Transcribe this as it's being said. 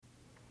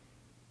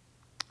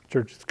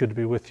Church, it's good to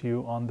be with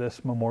you on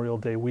this Memorial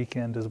Day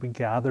weekend as we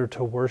gather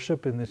to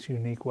worship in this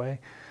unique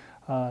way.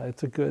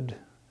 It's a good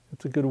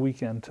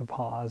weekend to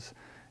pause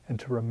and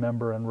to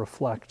remember and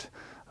reflect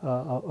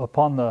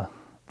upon the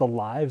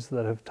lives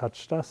that have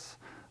touched us,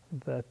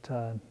 that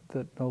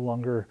no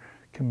longer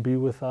can be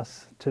with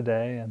us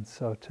today. And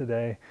so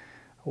today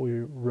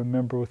we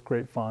remember with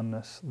great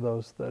fondness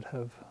those that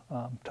have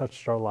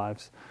touched our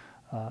lives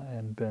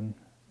and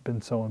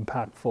been so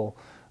impactful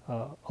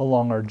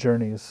along our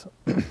journeys.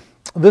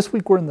 This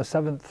week we're in the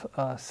seventh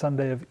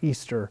Sunday of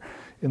Easter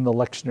in the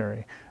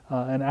lectionary.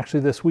 And actually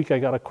this week I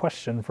got a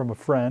question from a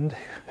friend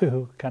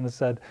who kind of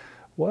said,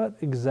 what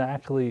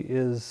exactly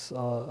is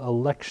a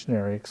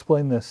lectionary?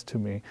 Explain this to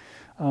me.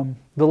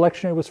 The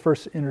lectionary was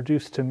first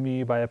introduced to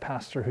me by a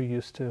pastor who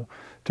used to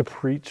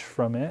preach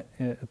from it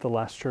at the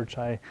last church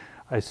I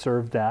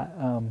served at.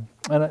 And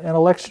a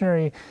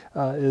lectionary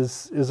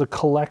is a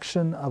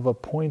collection of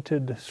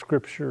appointed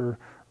scripture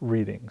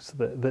readings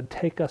that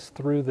take us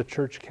through the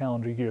church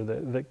calendar year,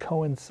 that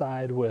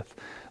coincide with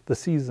the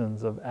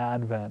seasons of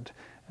Advent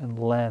and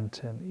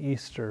Lent and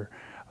Easter,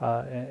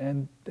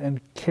 and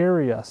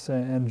carry us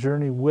and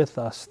journey with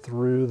us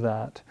through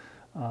that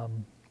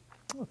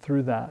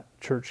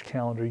church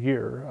calendar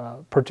year.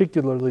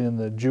 Particularly in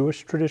the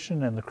Jewish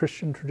tradition and the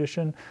Christian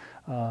tradition,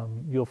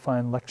 you'll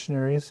find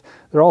lectionaries.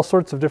 There are all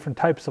sorts of different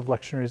types of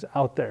lectionaries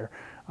out there.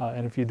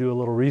 And if you do a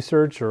little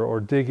research or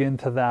dig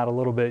into that a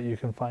little bit, you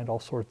can find all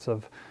sorts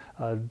of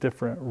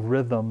different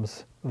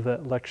rhythms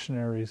that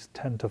lectionaries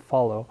tend to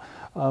follow.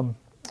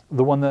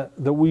 The one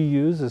that we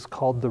use is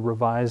called the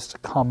Revised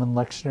Common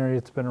Lectionary.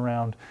 It's been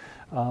around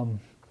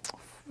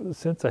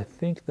since I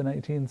think the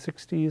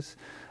 1960s.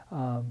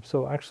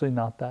 So actually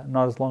not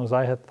as long as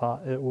I had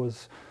thought it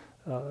was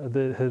that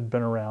it had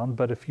been around.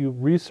 But if you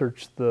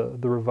research the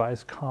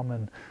Revised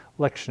Common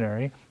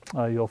Lectionary,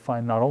 you'll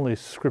find not only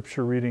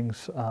scripture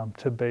readings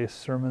to base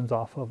sermons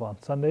off of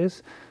on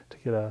Sundays, to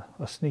get a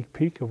sneak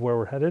peek of where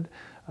we're headed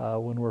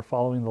when we're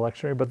following the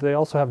lectionary, but they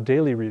also have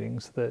daily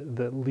readings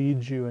that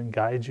lead you and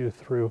guide you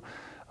through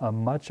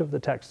much of the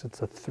text.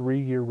 It's a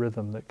 3-year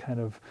rhythm that kind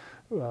of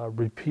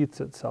repeats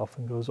itself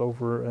and goes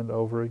over and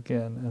over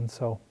again. And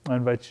so I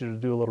invite you to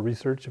do a little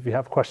research. If you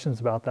have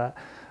questions about that,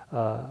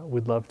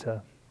 we'd love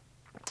to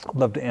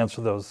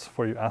answer those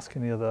for you. Ask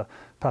any of the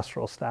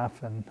pastoral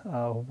staff, and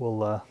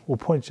we'll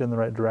point you in the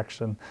right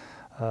direction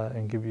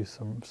and give you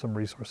some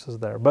resources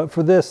there. But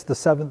for this, the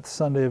 7th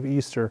Sunday of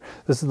Easter,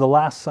 this is the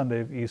last Sunday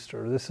of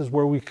Easter. This is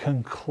where we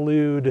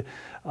conclude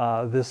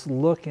this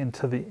look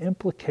into the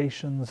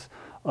implications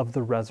of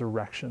the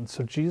resurrection.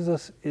 So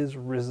Jesus is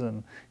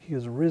risen. He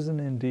is risen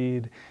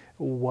indeed.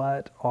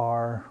 What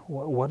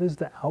is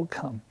the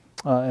outcome?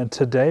 And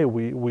today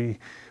we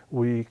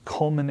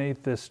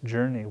culminate this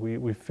journey.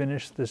 We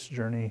finish this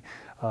journey,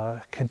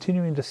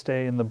 continuing to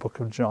stay in the book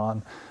of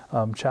John,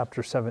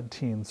 chapter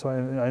 17. So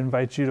I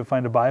invite you to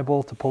find a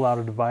Bible, to pull out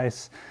a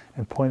device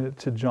and point it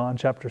to John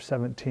chapter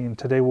 17.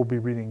 Today we'll be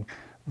reading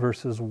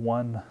verses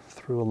 1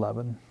 through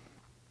 11.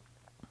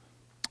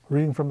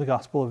 Reading from the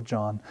Gospel of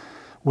John.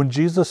 When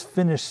Jesus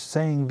finished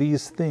saying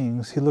these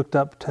things, he looked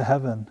up to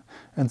heaven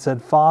and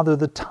said, Father,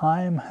 the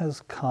time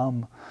has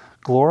come.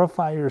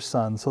 Glorify your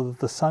Son, so that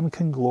the Son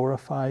can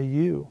glorify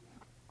you.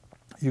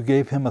 You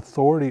gave him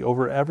authority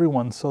over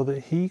everyone so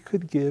that he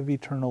could give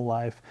eternal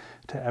life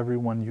to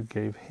everyone you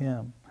gave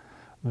him.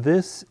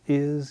 This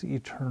is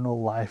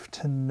eternal life,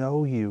 to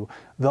know you,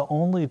 the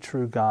only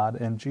true God,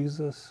 and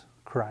Jesus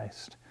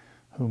Christ,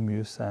 whom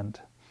you sent.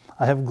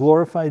 I have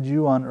glorified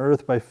you on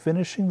earth by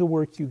finishing the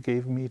work you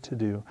gave me to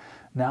do.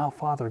 Now,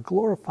 Father,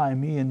 glorify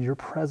me in your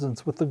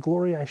presence with the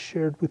glory I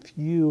shared with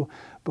you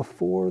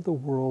before the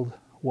world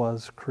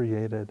was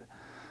created.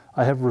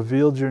 I have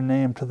revealed your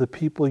name to the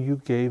people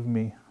you gave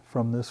me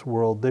from this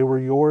world. They were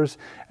yours,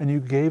 and you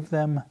gave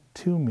them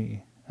to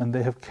me, and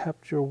they have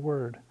kept your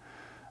word.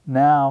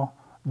 Now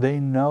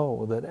they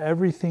know that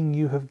everything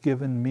you have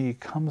given me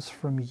comes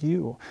from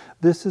you.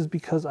 This is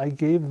because I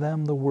gave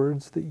them the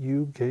words that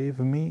you gave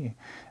me,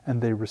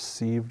 and they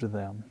received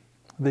them.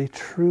 They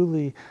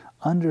truly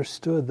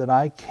understood that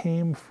I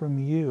came from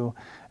you,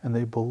 and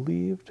they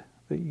believed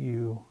that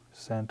you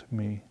sent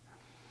me.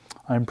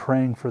 I'm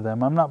praying for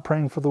them. I'm not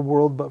praying for the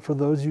world, but for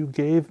those you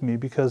gave me,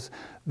 because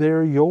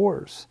they're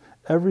yours.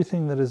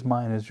 Everything that is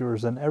mine is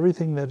yours, and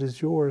everything that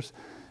is yours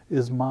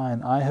is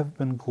mine. I have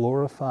been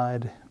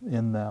glorified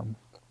in them.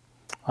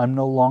 I'm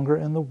no longer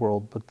in the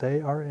world, but they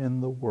are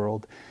in the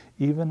world,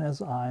 even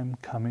as I'm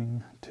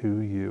coming to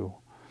you.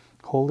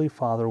 Holy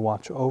Father,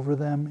 watch over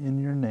them in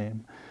your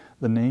name,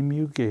 the name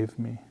you gave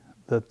me,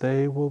 that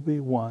they will be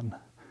one,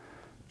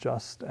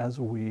 just as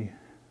we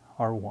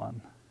are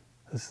one.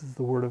 This is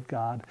the word of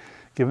God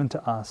given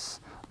to us,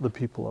 the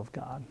people of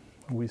God.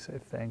 We say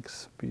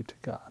thanks be to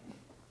God.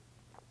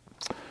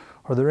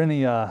 Are there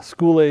any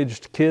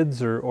school-aged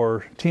kids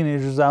or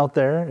teenagers out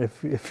there?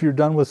 If you're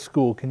done with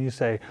school, can you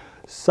say,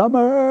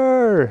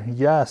 summer?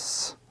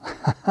 Yes,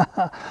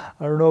 I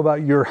don't know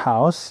about your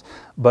house,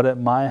 but at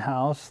my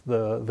house,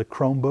 the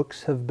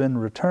Chromebooks have been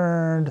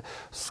returned,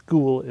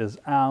 school is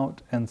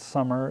out, and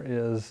summer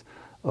is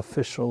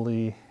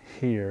officially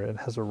here. It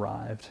has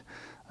arrived.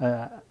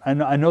 I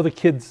know the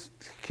kids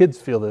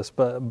feel this,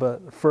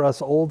 but for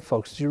us old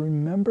folks, do you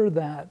remember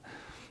that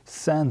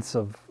sense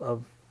of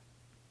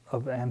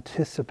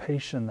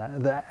anticipation,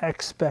 that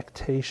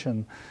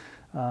expectation,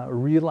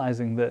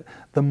 realizing that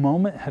the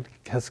moment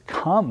has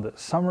come, that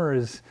summer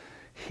is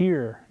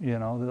here? You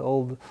know, the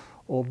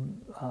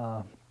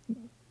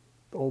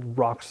old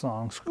rock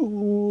song,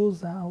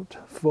 "School's out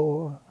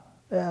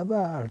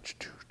forever."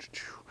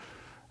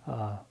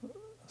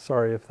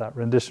 Sorry if that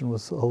rendition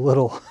was a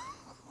little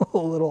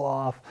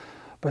off,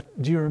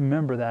 but do you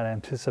remember that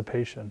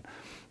anticipation?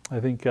 I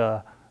think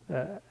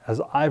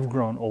as I've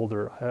grown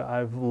older,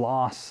 I've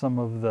lost some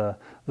of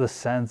the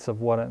sense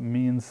of what it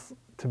means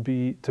to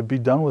be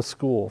done with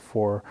school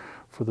for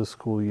the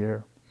school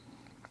year.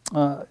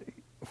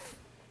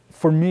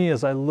 For me,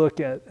 as I look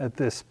at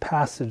this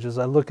passage, as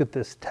I look at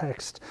this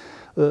text,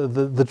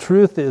 the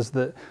truth is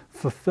that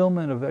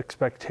fulfillment of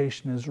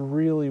expectation is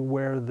really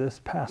where this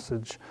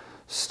passage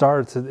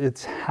starts.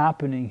 It's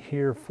happening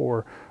here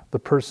for the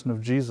person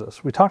of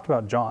Jesus. We talked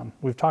about John.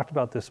 We've talked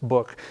about this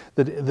book,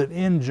 that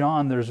in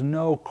John there's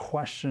no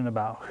question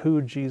about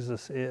who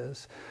Jesus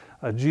is.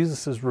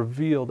 Jesus is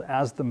revealed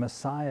as the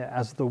Messiah,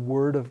 as the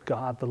Word of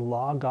God, the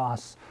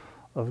Logos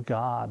of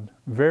God,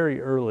 very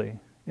early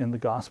in the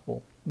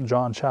Gospel.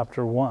 John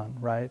chapter 1,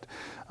 right?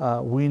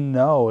 We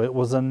know it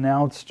was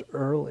announced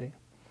early.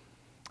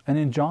 And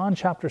in John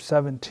chapter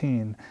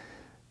 17,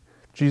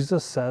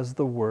 Jesus says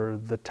the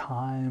word, "The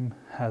time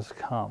has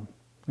come."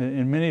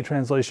 In many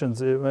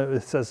translations,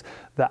 it says,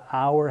 "The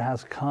hour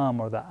has come,"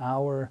 or "The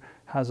hour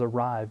has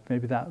arrived."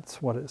 Maybe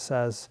that's what it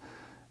says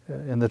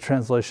in the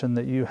translation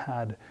that you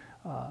had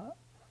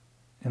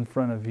in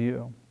front of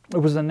you. It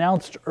was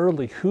announced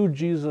early who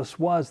Jesus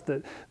was,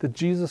 that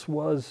Jesus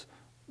was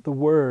the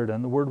Word,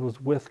 and the Word was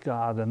with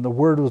God, and the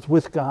Word was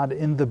with God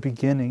in the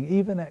beginning,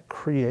 even at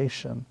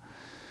creation.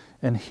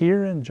 And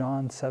here in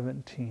John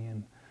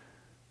 17,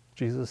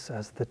 Jesus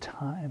says, the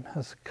time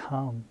has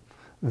come.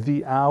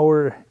 The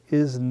hour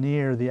is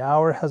near. The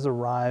hour has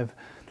arrived.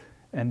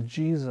 And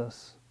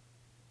Jesus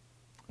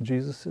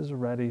is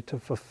ready to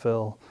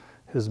fulfill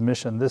his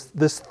mission.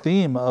 This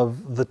theme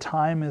of the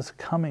time is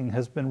coming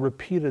has been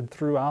repeated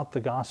throughout the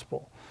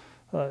gospel.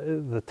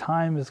 The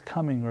time is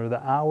coming, or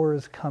the hour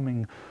is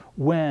coming,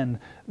 when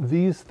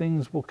these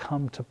things will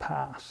come to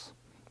pass.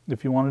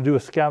 If you want to do a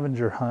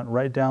scavenger hunt,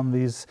 write down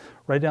these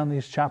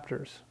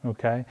chapters.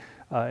 Okay,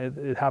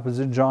 it happens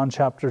in John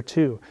chapter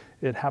 2.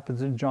 It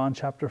happens in John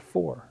chapter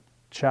 4,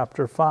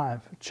 chapter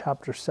 5,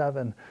 chapter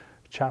 7,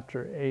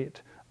 chapter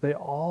 8. They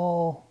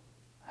all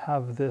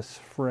have this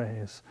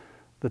phrase: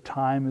 the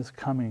time is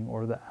coming,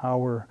 or the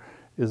hour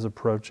is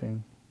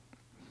approaching.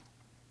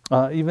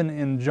 Even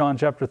in John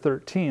chapter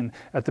 13,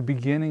 at the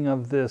beginning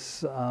of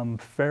this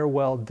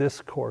farewell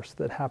discourse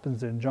that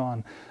happens in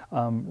John,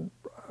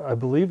 I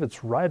believe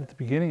it's right at the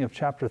beginning of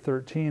chapter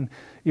 13,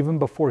 even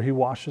before he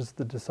washes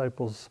the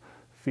disciples'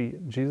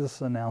 feet,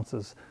 Jesus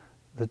announces,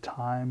 the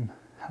time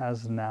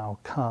has now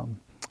come.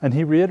 And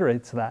he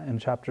reiterates that in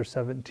chapter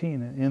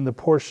 17, in the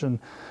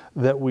portion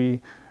that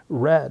we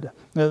read.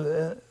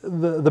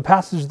 The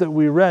passage that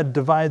we read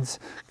divides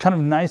kind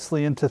of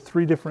nicely into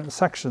three different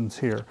sections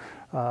here.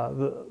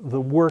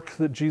 The work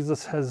that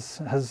Jesus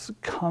has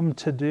come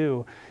to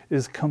do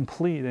is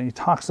complete, and he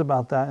talks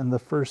about that in the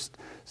first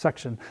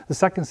section. The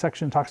second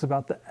section talks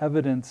about the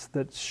evidence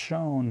that's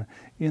shown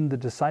in the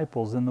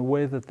disciples, in the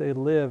way that they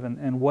live,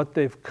 and what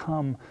they've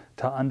come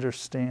to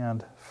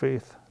understand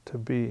faith to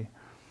be.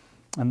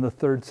 And the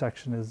third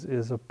section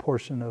is a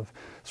portion of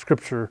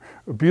Scripture,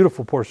 a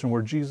beautiful portion,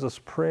 where Jesus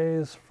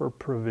prays for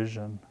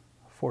provision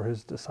for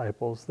his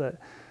disciples, that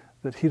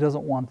he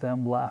doesn't want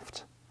them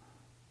left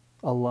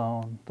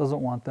alone,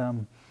 doesn't want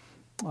them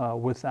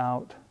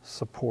without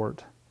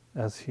support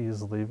as he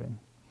is leaving.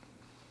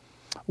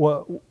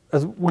 Well,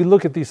 as we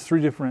look at these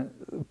three different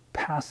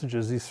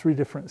passages, these three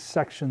different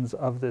sections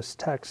of this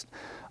text,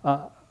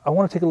 I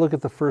want to take a look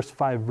at the first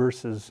 5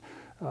 verses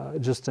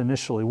just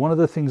initially. One of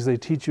the things they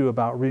teach you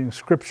about reading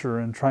Scripture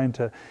and trying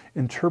to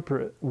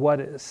interpret what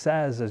it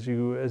says as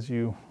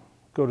you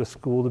go to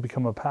school to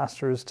become a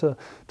pastor is to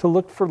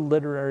look for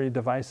literary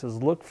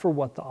devices, look for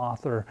what the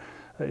author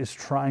is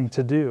trying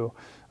to do.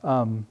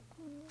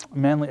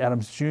 Manly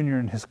Adams Jr.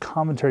 in his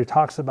commentary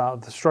talks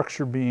about the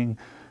structure being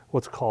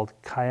what's called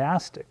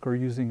chiastic, or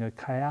using a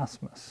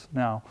chiasmus.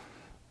 Now,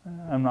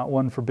 I'm not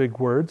one for big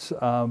words,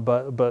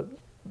 but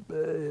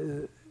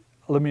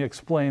let me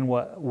explain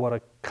what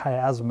a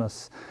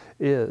chiasmus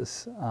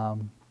is.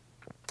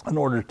 In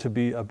order to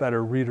be a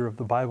better reader of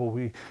the Bible,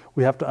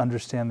 we have to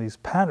understand these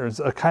patterns.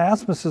 A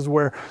chiasmus is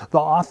where the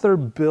author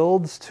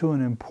builds to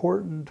an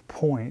important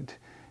point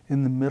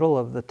in the middle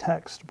of the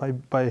text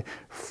by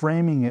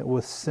framing it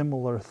with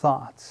similar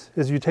thoughts.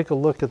 As you take a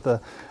look at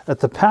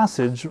the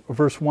passage,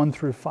 verse 1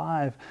 through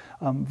 5,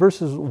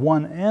 verses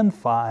 1 and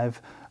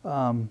 5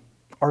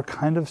 are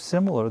kind of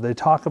similar. They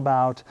talk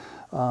about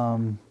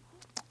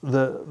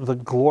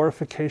the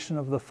glorification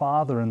of the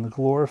Father and the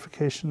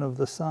glorification of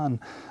the Son.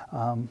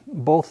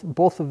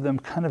 Both of them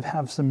kind of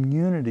have some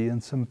unity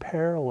and some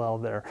parallel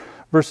there.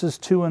 Verses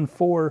 2 and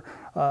 4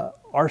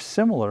 are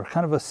similar,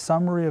 kind of a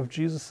summary of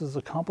Jesus'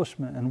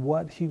 accomplishment and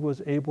what he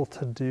was able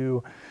to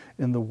do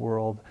in the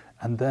world.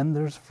 And then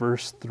there's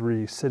verse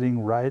 3 sitting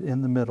right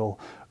in the middle.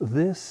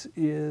 This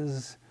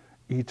is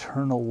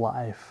eternal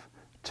life,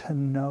 to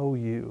know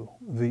you,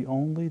 the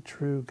only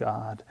true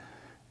God,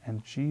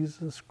 and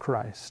Jesus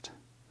Christ,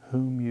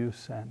 whom you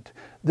sent.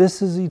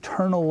 This is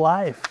eternal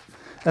life.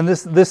 And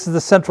this is the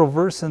central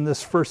verse in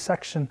this first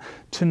section,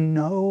 to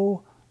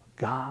know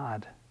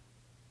God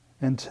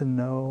and to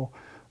know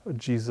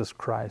Jesus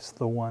Christ,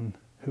 the one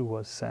who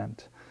was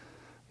sent.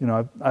 You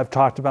know, I've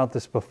talked about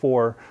this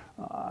before.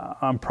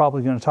 I'm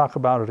probably going to talk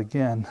about it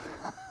again.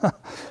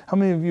 How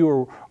many of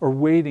you are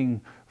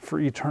waiting for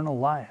eternal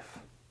life?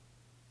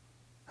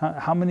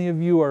 How many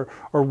of you are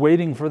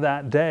waiting for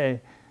that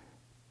day?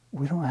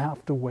 We don't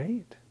have to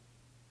wait.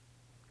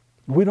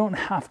 We don't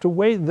have to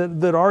wait.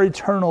 That our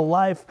eternal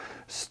life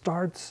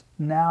starts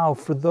now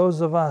for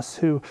those of us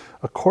who,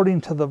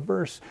 according to the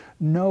verse,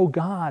 know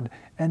God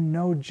and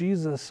know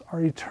Jesus.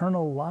 Our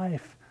eternal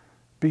life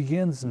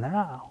begins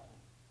now.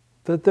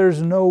 That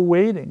there's no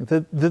waiting.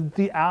 That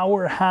the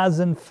hour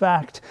has in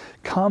fact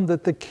come.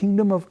 That the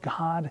kingdom of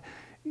God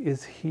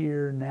is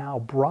here now,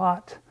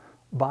 brought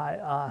by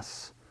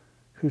us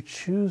who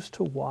choose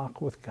to walk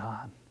with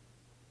God,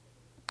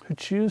 who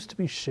choose to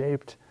be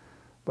shaped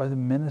by the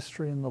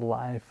ministry and the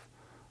life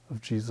of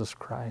Jesus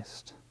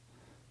Christ.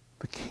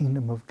 The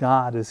kingdom of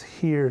God is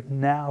here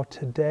now,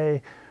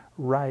 today,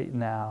 right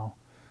now,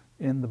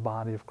 in the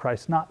body of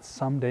Christ. Not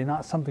someday,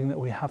 not something that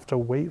we have to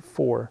wait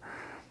for.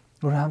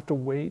 We don't have to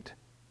wait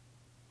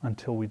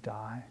until we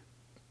die.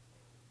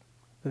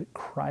 That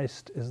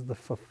Christ is the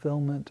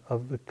fulfillment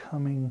of the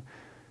coming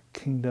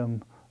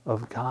kingdom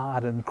of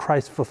God, and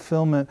Christ's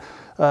fulfillment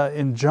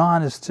in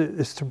John is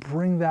to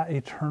bring that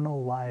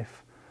eternal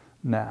life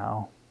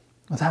now.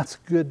 That's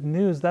good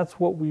news. That's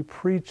what we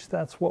preach.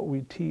 That's what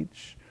we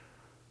teach.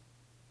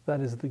 That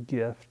is the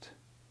gift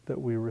that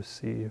we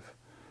receive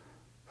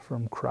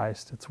from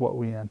Christ. It's what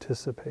we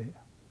anticipate.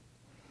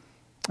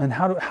 And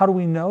how do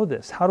we know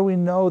this? How do we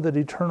know that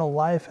eternal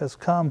life has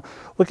come?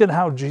 Look at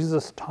how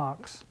Jesus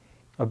talks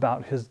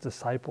about his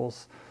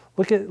disciples.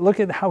 Look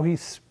at how he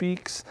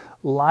speaks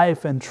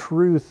life and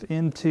truth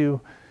into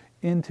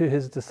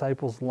his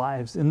disciples'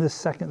 lives. In this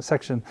second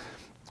section,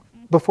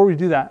 before we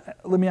do that,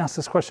 let me ask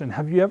this question.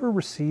 Have you ever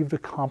received a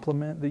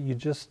compliment that you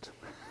just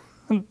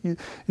you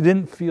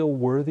didn't feel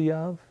worthy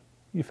of?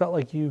 You felt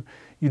like you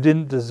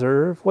didn't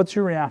deserve? What's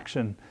your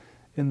reaction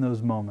in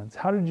those moments?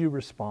 How did you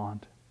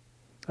respond?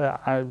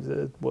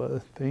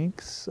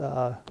 Thanks.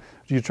 Do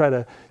you try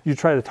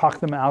to talk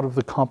them out of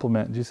the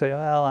compliment? Do you say,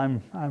 well,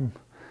 I'm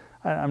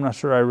not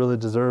sure I really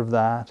deserve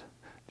that?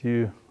 Do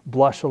you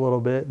blush a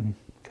little bit and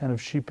kind of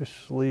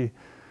sheepishly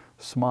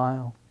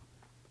smile?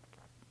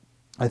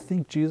 I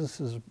think Jesus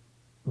is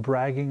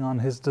bragging on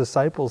his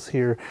disciples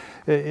here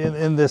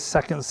in this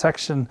second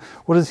section.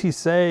 What does he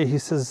say? He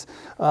says,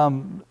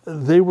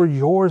 they were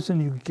yours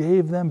and you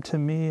gave them to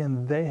me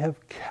and they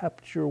have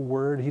kept your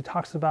word. He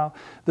talks about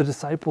the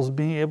disciples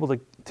being able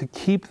to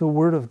keep the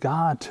word of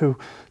God, to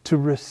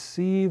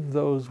receive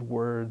those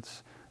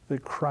words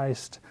that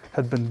Christ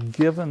had been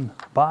given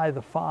by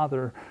the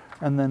Father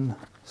and then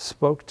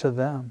spoke to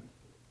them.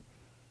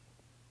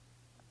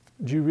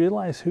 Do you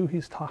realize who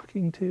he's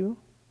talking to?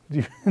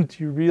 Do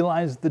you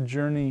realize the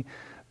journey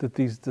that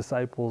these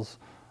disciples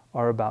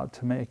are about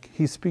to make?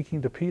 He's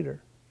speaking to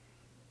Peter.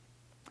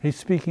 He's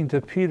speaking to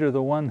Peter,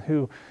 the one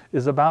who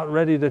is about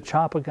ready to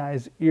chop a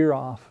guy's ear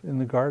off in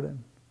the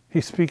garden.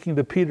 He's speaking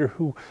to Peter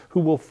who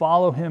will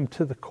follow him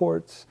to the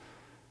courts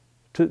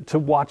to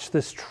watch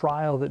this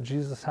trial that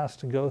Jesus has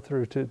to go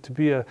through, to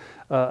be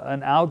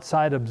an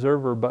outside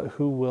observer, but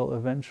who will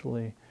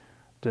eventually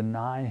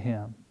deny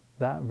him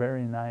that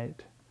very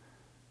night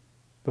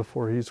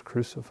before he's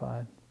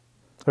crucified.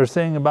 He's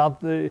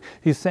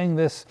saying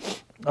this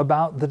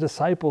about the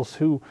disciples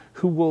who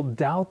will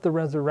doubt the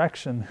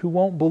resurrection, who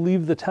won't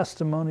believe the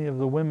testimony of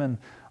the women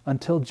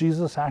until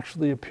Jesus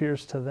actually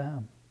appears to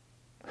them.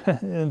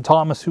 And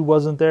Thomas, who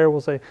wasn't there, will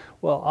say,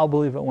 well, I'll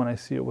believe it when I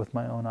see it with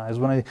my own eyes,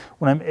 when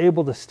I'm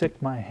able to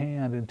stick my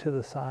hand into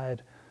the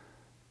side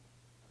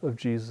of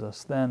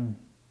Jesus, then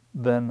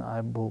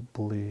I will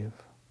believe.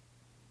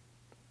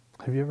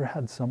 Have you ever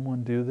had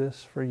someone do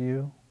this for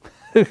you?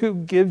 Who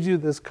gives you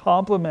this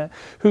compliment,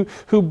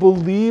 who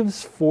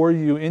believes for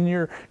you in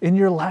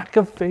your lack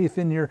of faith,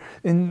 in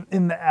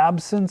the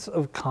absence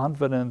of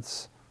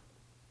confidence.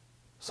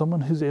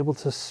 Someone who's able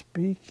to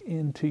speak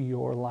into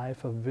your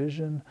life a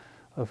vision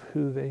of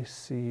who they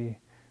see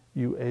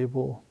you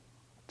able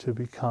to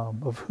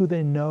become, of who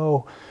they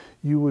know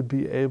you would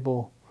be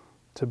able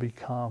to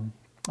become.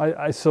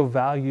 I so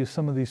value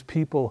some of these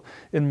people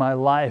in my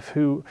life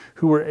who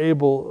were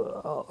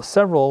able,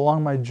 several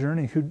along my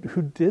journey,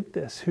 who did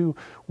this, who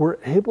were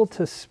able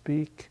to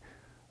speak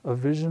a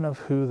vision of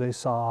who they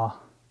saw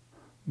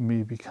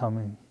me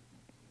becoming.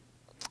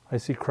 I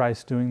see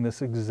Christ doing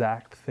this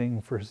exact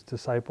thing for his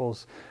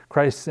disciples.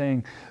 Christ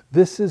saying,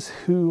 this is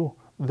who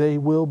they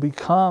will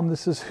become.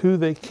 This is who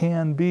they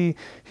can be.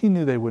 He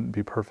knew they wouldn't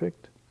be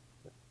perfect.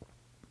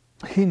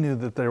 He knew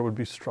that there would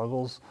be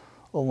struggles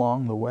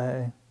along the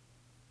way.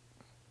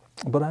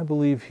 But I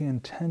believe he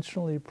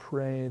intentionally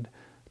prayed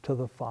to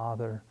the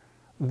Father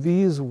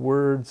these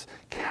words,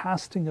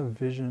 casting a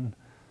vision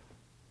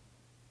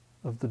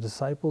of the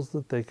disciples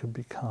that they could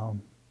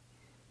become.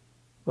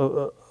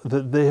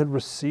 That they had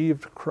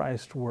received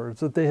Christ's words,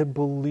 that they had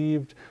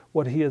believed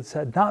what he had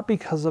said, not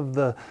because of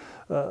the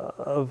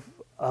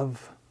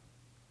of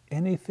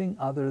anything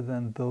other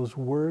than those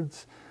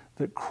words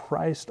that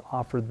Christ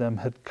offered them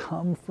had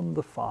come from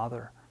the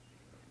Father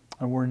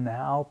and were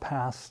now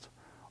passed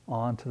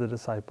on to the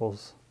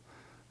disciples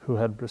who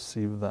had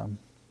received them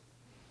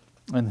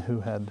and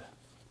who had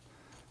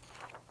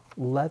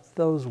let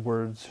those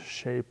words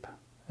shape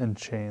and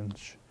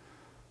change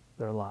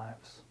their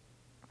lives.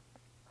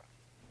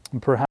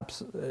 And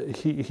perhaps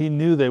he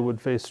knew they would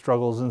face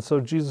struggles, and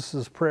so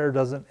Jesus' prayer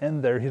doesn't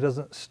end there. He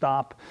doesn't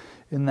stop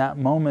in that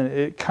moment.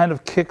 It kind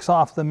of kicks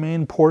off the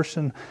main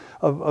portion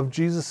of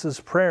Jesus'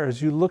 prayer.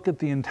 As you look at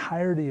the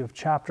entirety of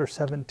chapter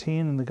 17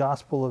 in the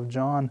Gospel of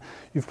John,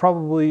 you've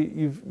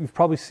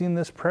probably seen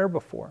this prayer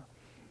before.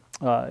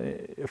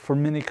 For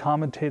many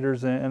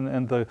commentators,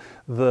 and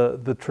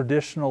the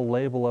traditional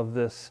label of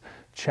this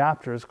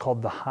chapter is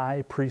called the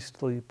high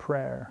priestly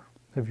prayer.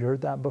 Have you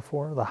heard that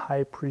before? The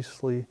high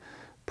priestly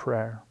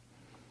prayer.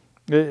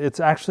 It's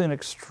actually an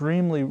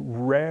extremely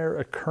rare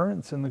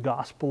occurrence in the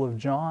Gospel of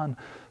John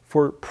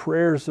for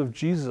prayers of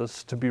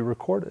Jesus to be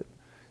recorded.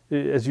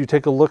 As you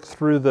take a look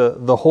through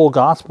the whole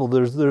Gospel,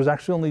 there's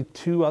actually only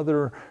 2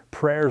 other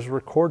prayers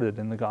recorded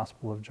in the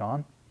Gospel of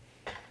John.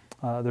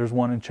 There's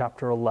one in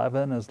chapter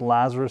 11 as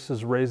Lazarus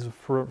is raised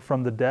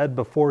from the dead.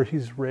 Before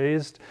he's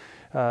raised,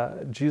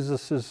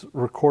 Jesus is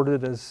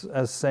recorded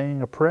as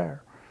saying a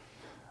prayer.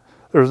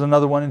 There's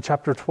another one in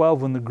chapter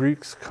 12 when the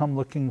Greeks come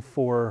looking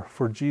for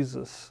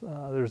Jesus.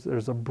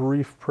 There's a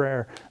brief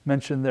prayer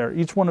mentioned there.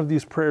 Each one of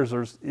these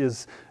prayers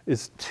is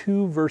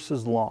 2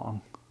 verses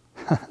long.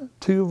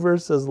 2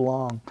 verses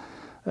long.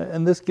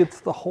 And this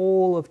gets the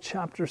whole of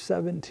chapter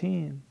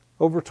 17.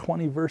 Over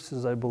 20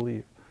 verses, I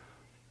believe,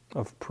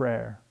 of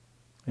prayer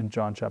in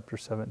John chapter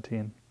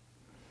 17.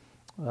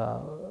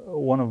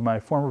 One of my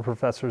former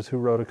professors who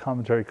wrote a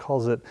commentary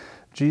calls it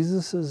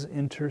Jesus'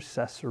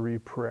 intercessory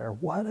prayer.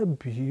 What a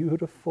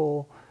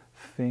beautiful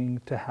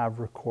thing to have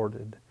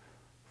recorded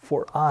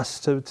for us,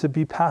 to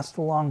be passed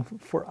along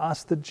for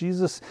us, that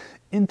Jesus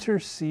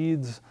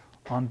intercedes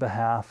on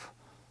behalf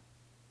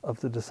of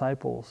the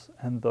disciples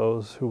and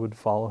those who would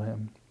follow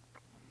him.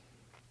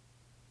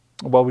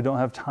 While we don't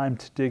have time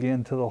to dig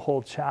into the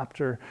whole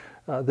chapter,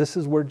 this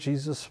is where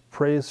Jesus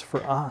prays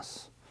for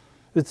us.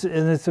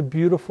 It's a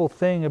beautiful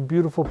thing, a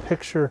beautiful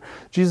picture.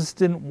 Jesus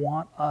didn't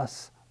want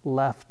us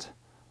left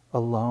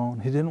alone.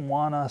 He didn't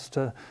want us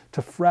to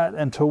fret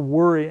and to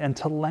worry and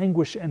to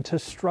languish and to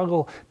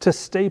struggle, to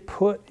stay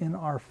put in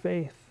our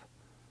faith,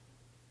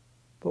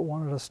 but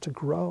wanted us to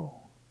grow.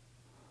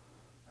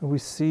 And we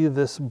see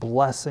this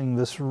blessing,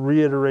 this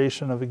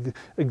reiteration of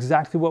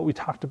exactly what we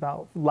talked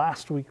about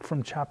last week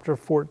from chapter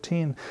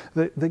 14,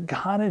 that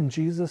God and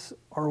Jesus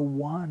are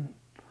one.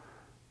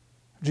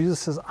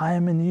 Jesus says, I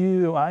am in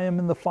you, I am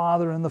in the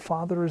Father, and the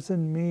Father is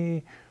in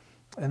me,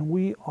 and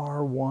we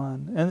are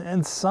one.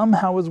 And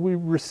somehow as we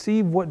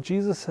receive what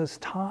Jesus has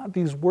taught,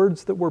 these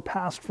words that were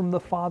passed from the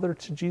Father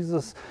to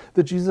Jesus,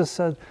 that Jesus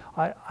said,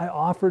 I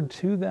offered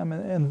to them,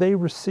 and they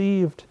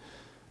received,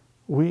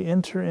 we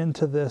enter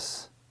into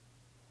this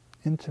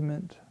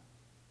intimate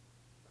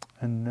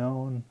and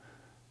known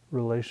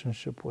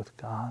relationship with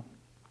God.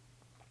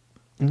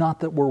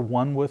 Not that we're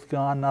one with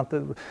God, not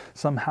that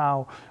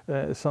somehow,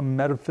 some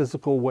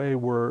metaphysical way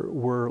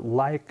we're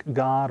like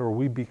God or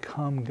we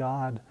become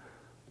God,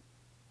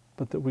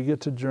 but that we get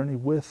to journey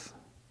with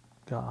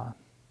God.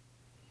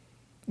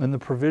 And the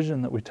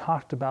provision that we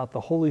talked about,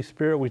 the Holy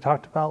Spirit we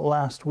talked about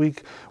last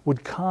week,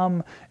 would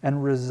come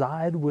and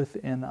reside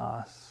within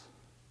us,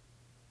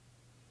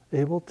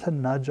 able to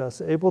nudge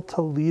us, able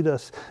to lead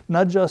us,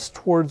 nudge us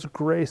towards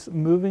grace,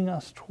 moving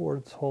us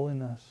towards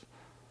holiness.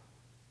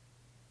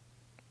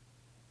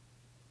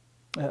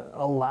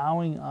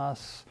 Allowing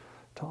us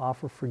to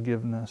offer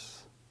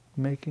forgiveness,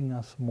 making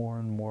us more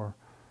and more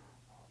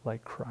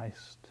like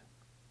Christ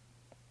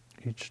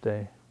each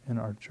day in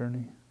our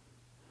journey.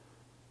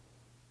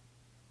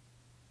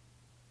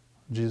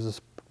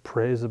 Jesus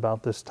prays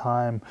about this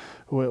time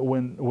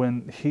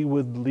when he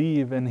would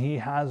leave, and he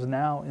has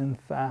now in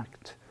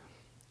fact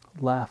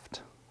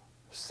left.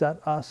 Set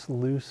us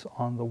loose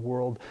on the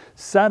world.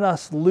 Set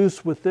us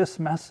loose with this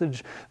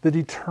message that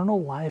eternal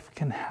life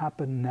can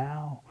happen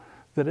now.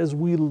 That as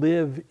we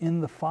live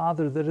in the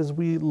Father, that as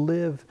we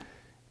live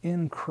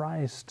in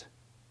Christ,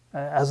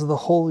 as the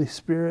Holy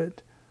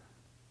Spirit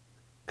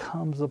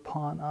comes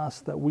upon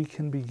us, that we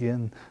can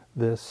begin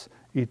this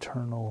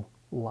eternal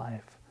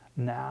life.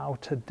 Now,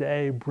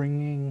 today,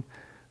 bringing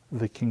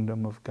the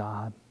kingdom of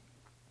God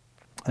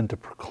and to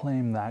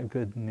proclaim that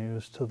good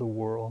news to the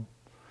world,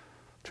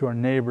 to our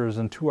neighbors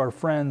and to our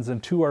friends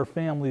and to our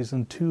families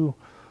and to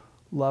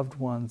loved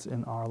ones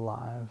in our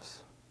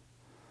lives.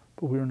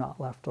 But we are not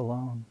left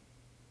alone.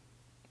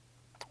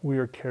 We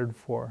are cared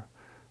for.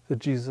 That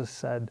Jesus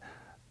said,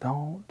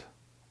 don't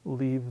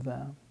leave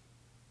them.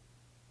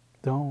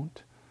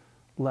 Don't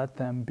let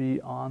them be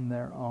on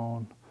their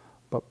own,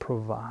 but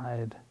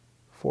provide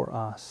for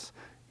us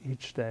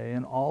each day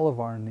in all of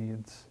our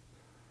needs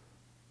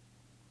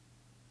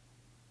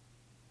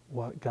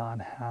what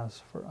God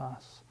has for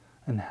us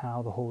and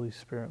how the Holy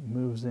Spirit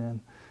moves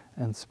in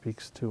and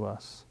speaks to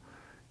us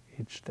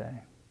each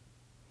day.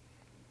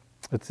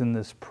 It's in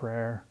this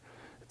prayer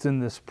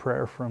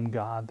from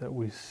God that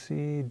we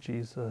see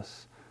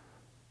Jesus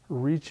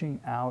reaching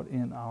out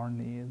in our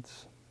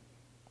needs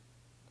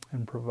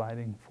and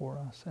providing for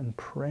us and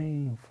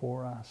praying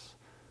for us.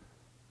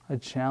 I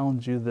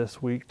challenge you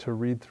this week to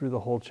read through the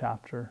whole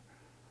chapter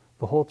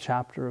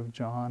of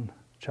John,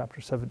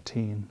 chapter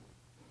 17,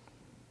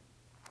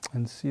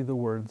 and see the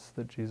words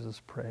that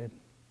Jesus prayed.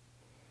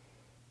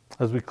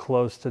 As we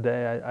close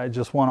today, I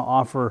just want to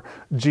offer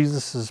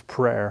Jesus'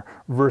 prayer,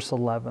 verse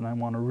 11. I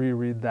want to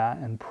reread that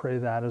and pray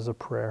that as a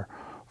prayer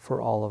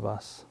for all of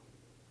us.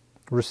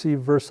 Receive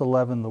verse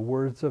 11, the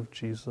words of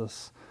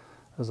Jesus,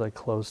 as I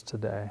close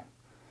today.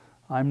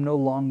 I'm no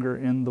longer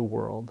in the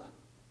world,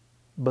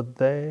 but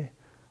they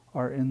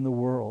are in the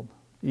world,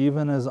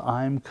 even as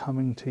I'm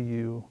coming to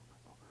you.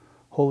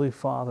 Holy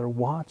Father,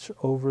 watch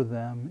over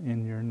them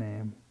in your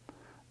name,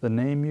 the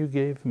name you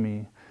gave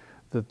me,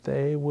 that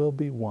they will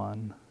be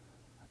one,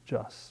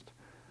 just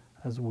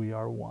as we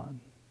are one.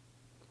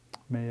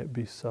 May it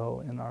be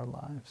so in our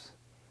lives.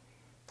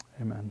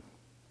 Amen.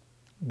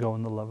 Go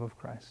in the love of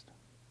Christ.